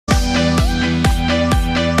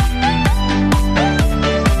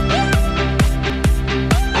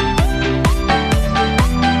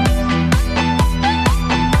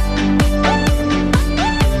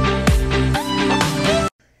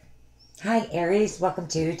Aries, welcome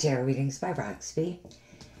to Tarot Readings by Roxby. I'm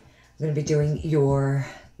going to be doing your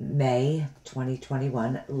May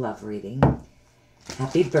 2021 love reading.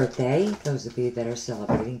 Happy birthday, those of you that are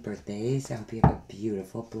celebrating birthdays. I hope you have a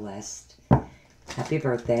beautiful, blessed, happy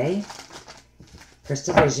birthday.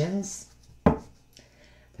 Crystal Visions.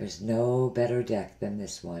 There's no better deck than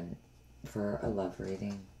this one for a love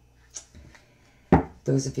reading.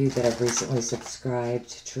 Those of you that have recently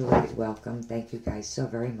subscribed, truly welcome. Thank you guys so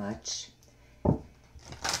very much.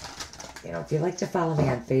 You know, if you'd like to follow me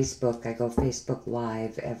on Facebook, I go Facebook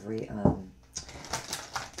Live every,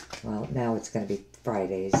 well, now it's going to be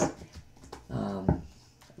Fridays.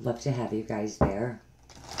 Love to have you guys there.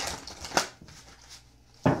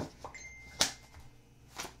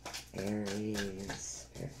 Aries,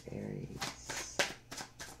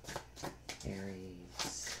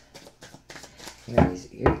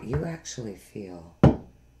 you actually feel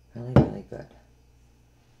really, really good.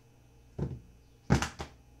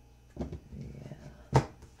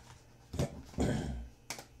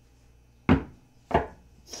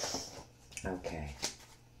 Okay.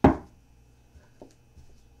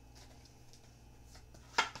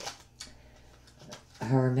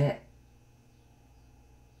 Hermit.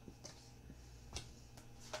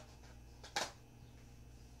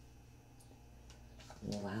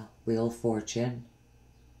 Wow. Wheel of Fortune.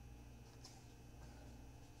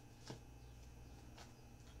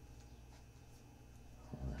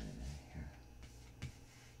 Hold on a minute here.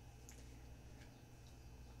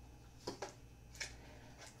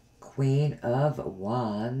 Queen of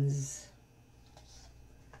Wands.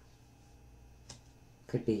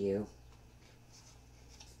 Could be you.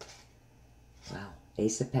 Wow.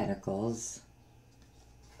 Ace of Pentacles.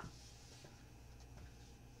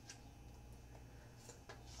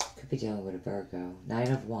 Could be dealing with a Virgo.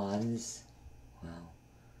 Nine of Wands. Wow.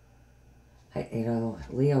 You know,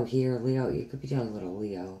 Leo here. Leo, you could be dealing with a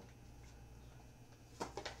Leo.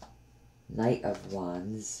 Knight of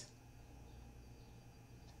Wands.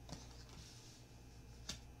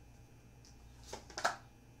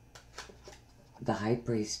 The High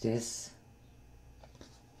Priestess.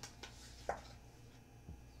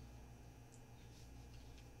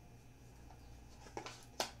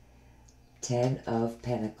 Ten of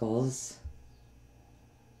Pentacles.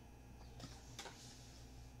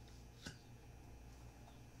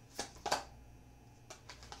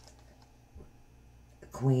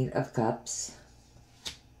 Queen of Cups.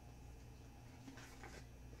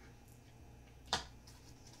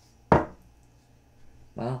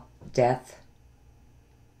 Well, Death.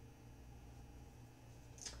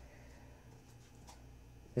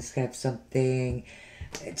 This could have something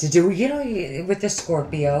to do, you know, with the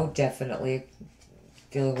Scorpio, definitely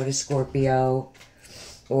dealing with a Scorpio.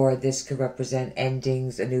 Or this could represent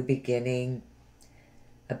endings, a new beginning,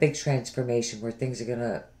 a big transformation where things are going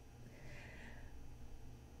to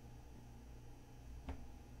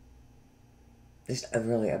just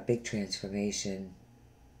really a big transformation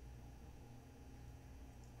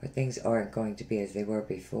where things aren't going to be as they were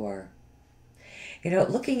before. You know,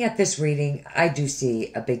 looking at this reading, I do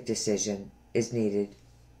see a big decision is needed.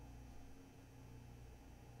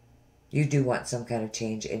 You do want some kind of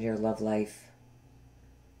change in your love life.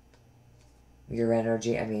 Your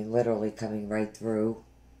energy, I mean, literally coming right through.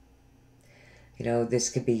 You know,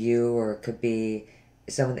 this could be you, or it could be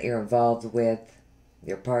someone that you're involved with,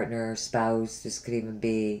 your partner, spouse. This could even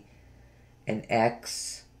be an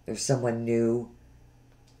ex or someone new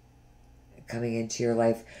coming into your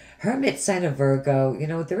life. Hermit sign of Virgo, you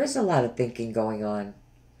know, there is a lot of thinking going on.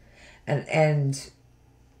 And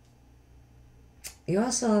you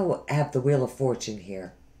also have the Wheel of Fortune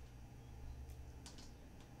here.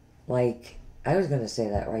 Like, I was going to say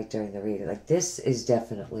that right during the reading. Like, this is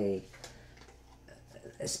definitely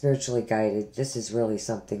spiritually guided. This is really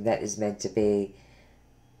something that is meant to be.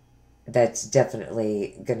 That's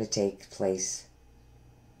definitely going to take place.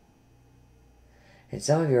 And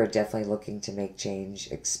some of you are definitely looking to make change,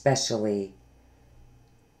 especially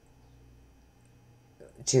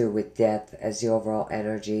too with death as the overall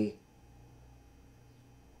energy.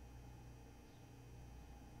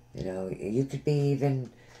 You know, you could be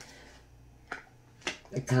even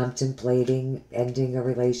contemplating ending a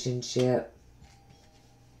relationship.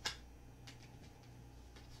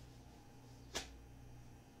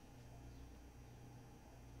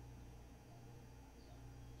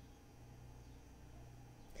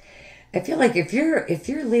 I feel like if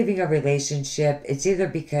you're leaving a relationship, it's either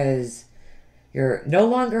because you're no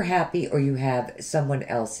longer happy or you have someone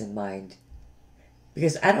else in mind.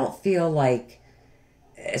 Because I don't feel like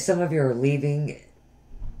some of you are leaving,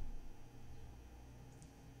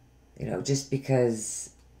 you know, just because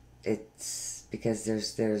it's because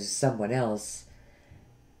there's someone else.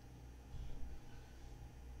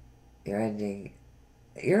 You're ending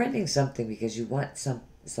something because you want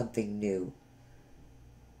something new.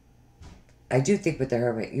 I do think with the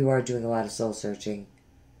Hermit, you are doing a lot of soul searching.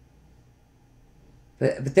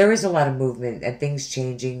 But there is a lot of movement and things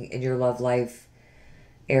changing in your love life,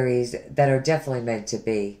 Aries, that are definitely meant to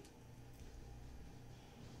be.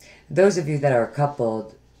 Those of you that are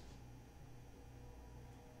coupled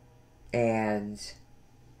and,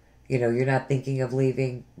 you know, you're not thinking of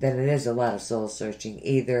leaving, then it is a lot of soul searching,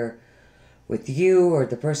 either with you or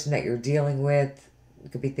the person that you're dealing with. You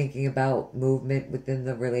could be thinking about movement within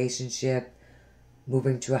the relationship,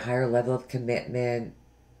 moving to a higher level of commitment.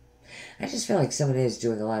 I just feel like someone is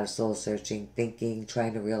doing a lot of soul searching, thinking,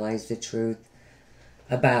 trying to realize the truth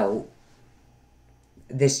about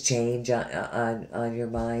this change on your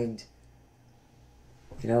mind.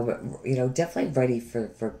 Definitely ready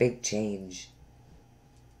for big change.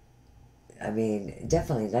 I mean,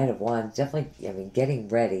 definitely Knight of Wands, definitely, I mean, getting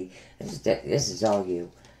ready. This is all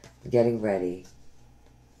you. Getting ready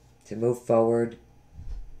to move forward.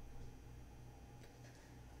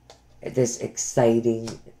 This exciting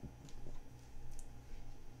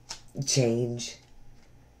change.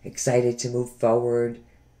 Excited to move forward.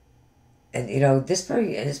 And,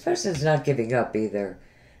 this person's not giving up either.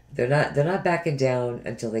 They're not backing down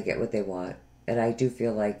until they get what they want. And I do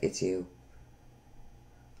feel like it's you.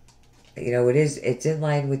 It's in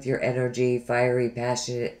line with your energy, fiery,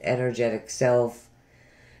 passionate, energetic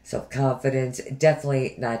self-confidence,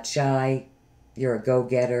 definitely not shy. You're a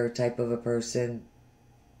go-getter type of a person.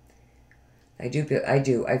 I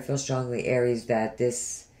feel strongly, Aries, that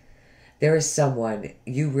there is someone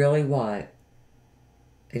you really want,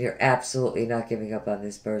 and you're absolutely not giving up on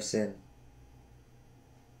this person.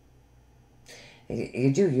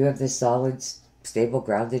 You have this solid, stable,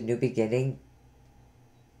 grounded new beginning.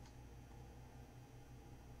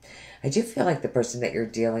 I do feel like the person that you're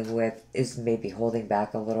dealing with is maybe holding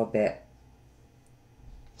back a little bit.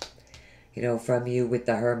 From you with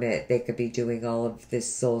the Hermit, they could be doing all of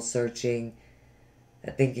this soul searching,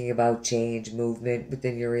 thinking about change, movement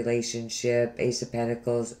within your relationship. Ace of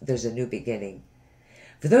Pentacles, there's a new beginning.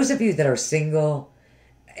 For those of you that are single,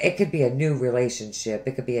 it could be a new relationship.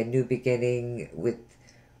 It could be a new beginning with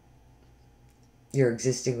your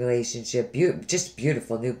existing relationship. Just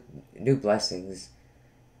beautiful new blessings.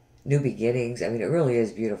 New beginnings. I mean, it really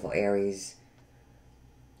is beautiful, Aries.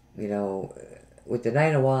 With the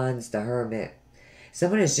Knight of Wands, the Hermit,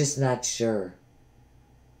 someone is just not sure.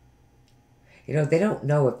 They don't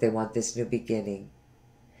know if they want this new beginning.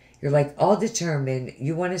 You're like all determined.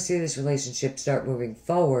 You want to see this relationship start moving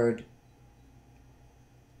forward.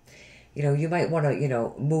 You might want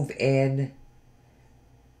to, move in.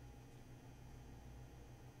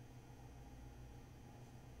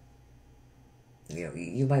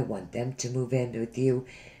 You might want them to move in with you,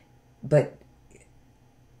 but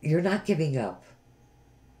you're not giving up.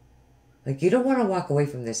 Like, you don't want to walk away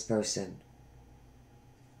from this person.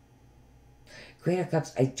 Queen of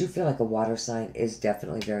Cups, I do feel like a water sign is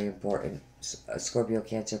definitely very important. Scorpio,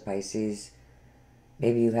 Cancer, Pisces.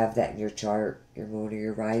 Maybe you have that in your chart, your moon or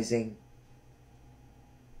your rising.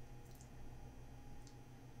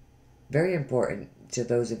 Very important to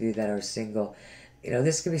those of you that are single.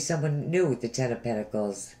 This could be someone new with the Ten of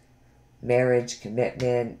Pentacles. Marriage,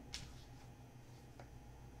 commitment.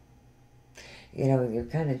 You're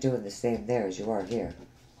kind of doing the same there as you are here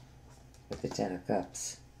with the Ten of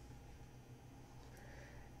Cups.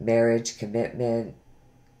 Marriage, commitment,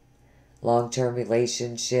 long-term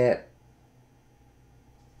relationship.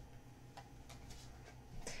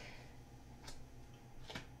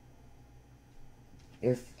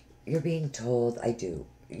 You're being told,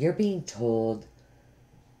 you're being told,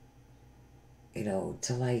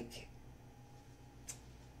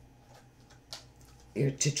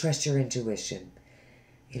 to trust your intuition.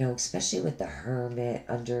 Especially with the Hermit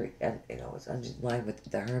it's underlined with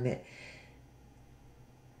the Hermit.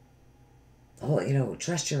 Oh,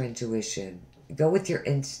 trust your intuition. Go with your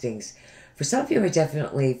instincts. For some of you, I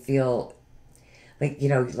definitely feel like,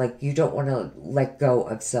 like you don't want to let go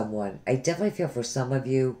of someone. I definitely feel for some of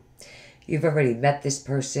you, you've already met this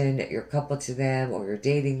person, you're coupled to them, or you're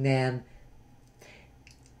dating them,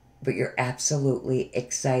 but you're absolutely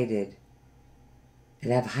excited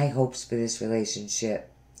and have high hopes for this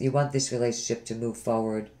relationship. You want this relationship to move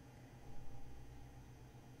forward.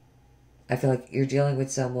 I feel like you're dealing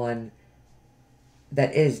with someone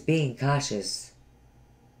that is being cautious.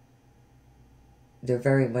 They're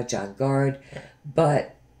very much on guard,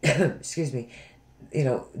 but, excuse me,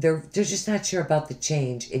 they're just not sure about the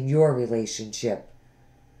change in your relationship.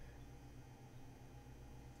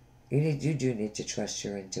 You do need to trust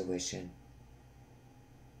your intuition.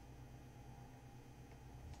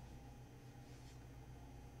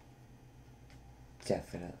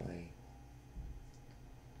 Definitely.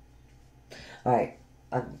 All right.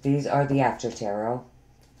 These are the after tarot.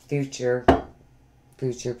 Future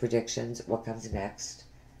predictions. What comes next?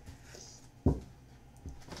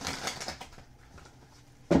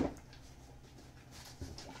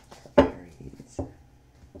 Aries.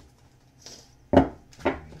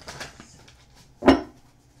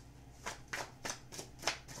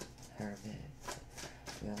 Hermit.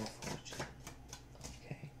 Wheel of Fortune.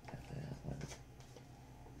 Okay. That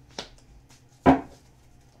one.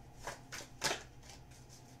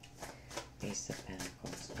 Ace of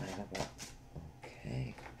Pentacles. Nine of Wands.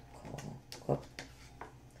 Okay. Cool. Cool.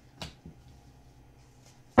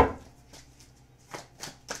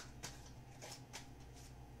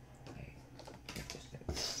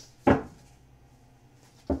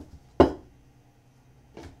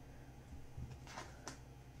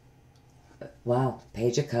 Wow,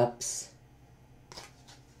 Page of Cups.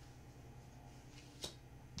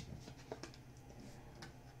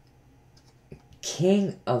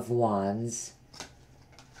 King of Wands.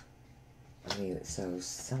 I mean, so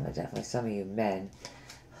definitely some of you men.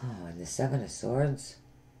 Oh, and the Seven of Swords.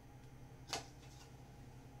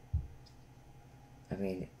 I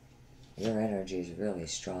mean, your energy is really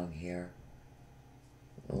strong here.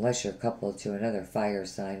 Unless you're coupled to another fire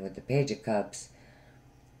sign with the Page of Cups.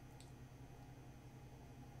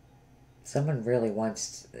 Someone really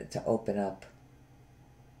wants to open up.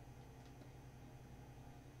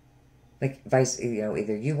 Like,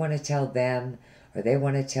 either you want to tell them or they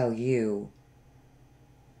want to tell you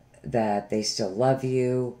that they still love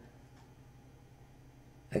you.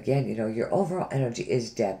 Again, your overall energy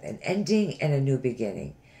is depth, an ending and a new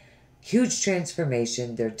beginning. Huge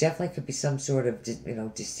transformation. There definitely could be some sort of,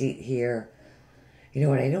 deceit here. And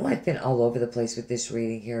I know I've been all over the place with this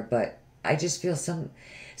reading here, but I just feel someone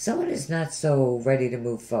is not so ready to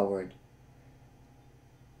move forward.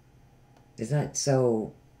 Is not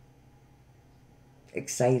so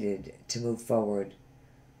excited to move forward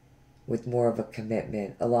with more of a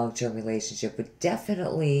commitment, a long-term relationship, but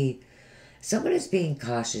definitely someone is being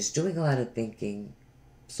cautious, doing a lot of thinking,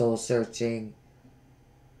 soul searching.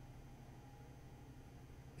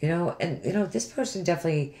 And this person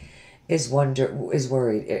definitely is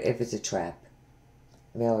worried if it's a trap.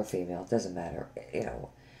 Male or female, doesn't matter.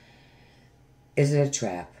 Is it a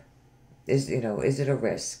trap? Is it a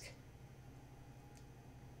risk?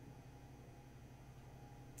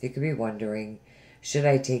 You could be wondering, should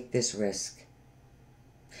I take this risk?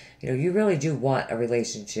 You really do want a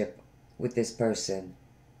relationship with this person.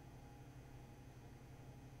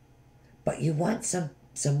 But you want some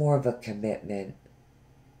more of a commitment.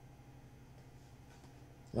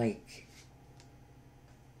 Like,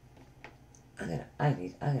 I'm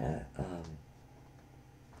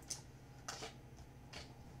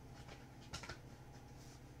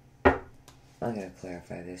gonna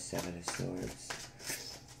clarify this Seven of Swords.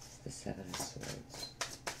 The Seven of Swords.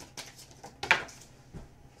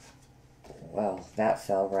 Well, that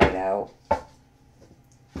fell right out.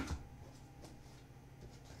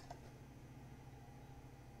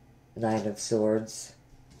 Nine of Swords.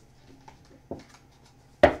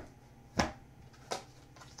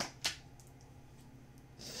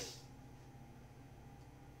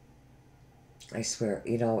 I swear,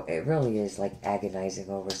 it really is like agonizing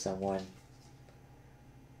over someone.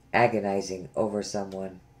 Agonizing over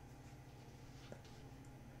someone.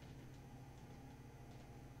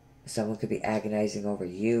 Someone could be agonizing over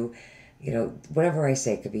you. Whatever I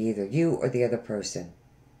say could be either you or the other person.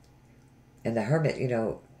 And the Hermit,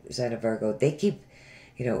 sign of Virgo, they keep,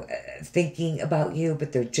 thinking about you,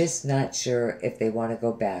 but they're just not sure if they want to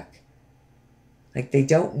go back. Like, they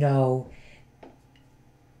don't know.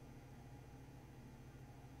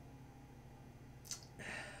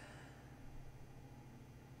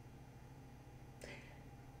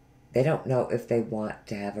 They don't know if they want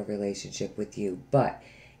to have a relationship with you, but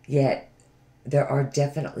yet they're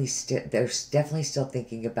definitely still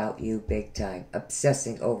thinking about you big time,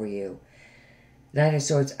 obsessing over you. Nine of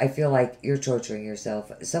Swords, I feel like you're torturing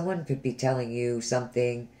yourself. Someone could be telling you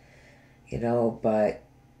something, but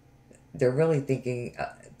they're really thinking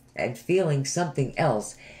and feeling something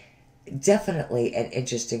else. Definitely an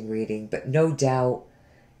interesting reading, but no doubt,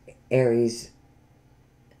 Aries,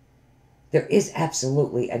 there is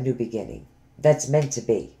absolutely a new beginning that's meant to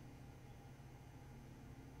be.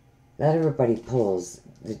 Not everybody pulls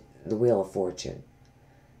the Wheel of Fortune.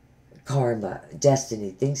 Karma,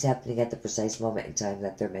 destiny, things happening at the precise moment in time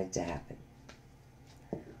that they're meant to happen.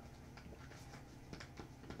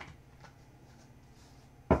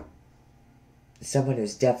 someone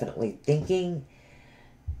who's definitely thinking,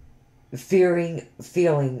 fearing,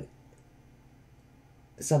 feeling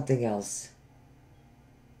something else.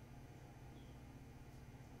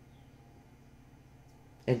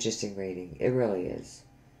 Interesting reading. It really is.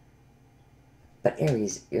 But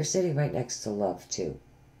Aries, you're sitting right next to love, too.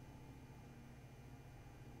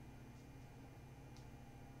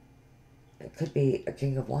 It could be a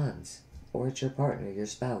King of Wands. Or it's your partner, your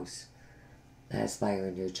spouse, that has fire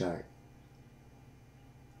in your chart.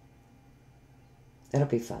 It'll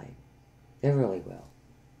be fine. It really will.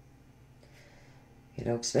 You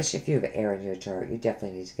know, especially if you have air in your chart, you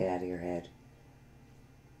definitely need to get out of your head.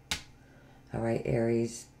 All right,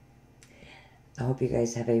 Aries. I hope you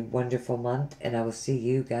guys have a wonderful month, and I will see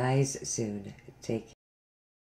you guys soon. Take care.